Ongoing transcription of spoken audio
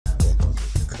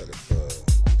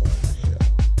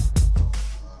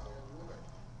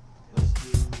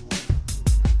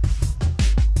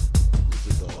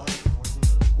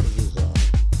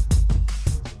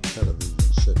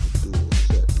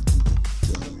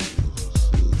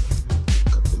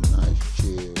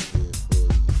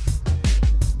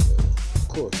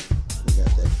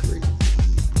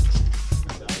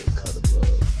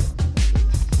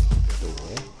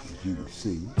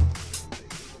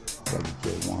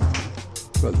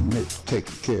Brother Mitch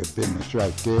taking care of business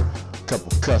right there.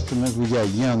 Couple customers. We got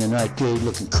Youngin right there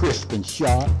looking crisp and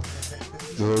sharp.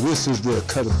 So this is the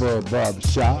Cut Above Barber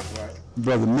Shop.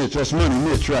 Brother Mitch, that's Money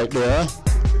Mitch right there.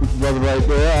 Brother right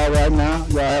there. All right now.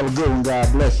 Y'all have a good one.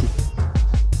 God bless you.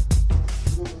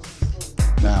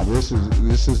 Now this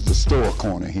is the store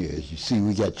corner here. As you see,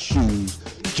 we got shoes,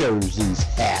 jerseys,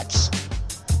 hats.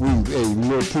 We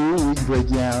Liverpool, we can break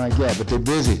you down like that, but they're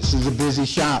busy. This is a busy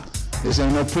shop. This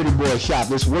ain't no pretty boy shop.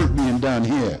 There's work being done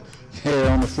here. Hair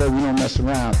on the floor, we don't mess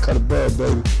around. Cut Above,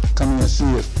 baby. Come in and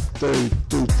see us.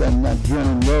 3379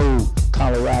 Drennan Road,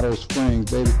 Colorado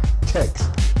Springs, baby. Text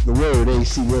the word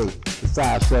ACA to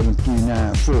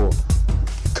 57394.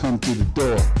 Come through the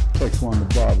door. Text one of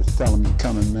the barbers. Tell them you're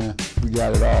coming, man. We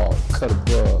got it all. Cut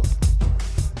Above.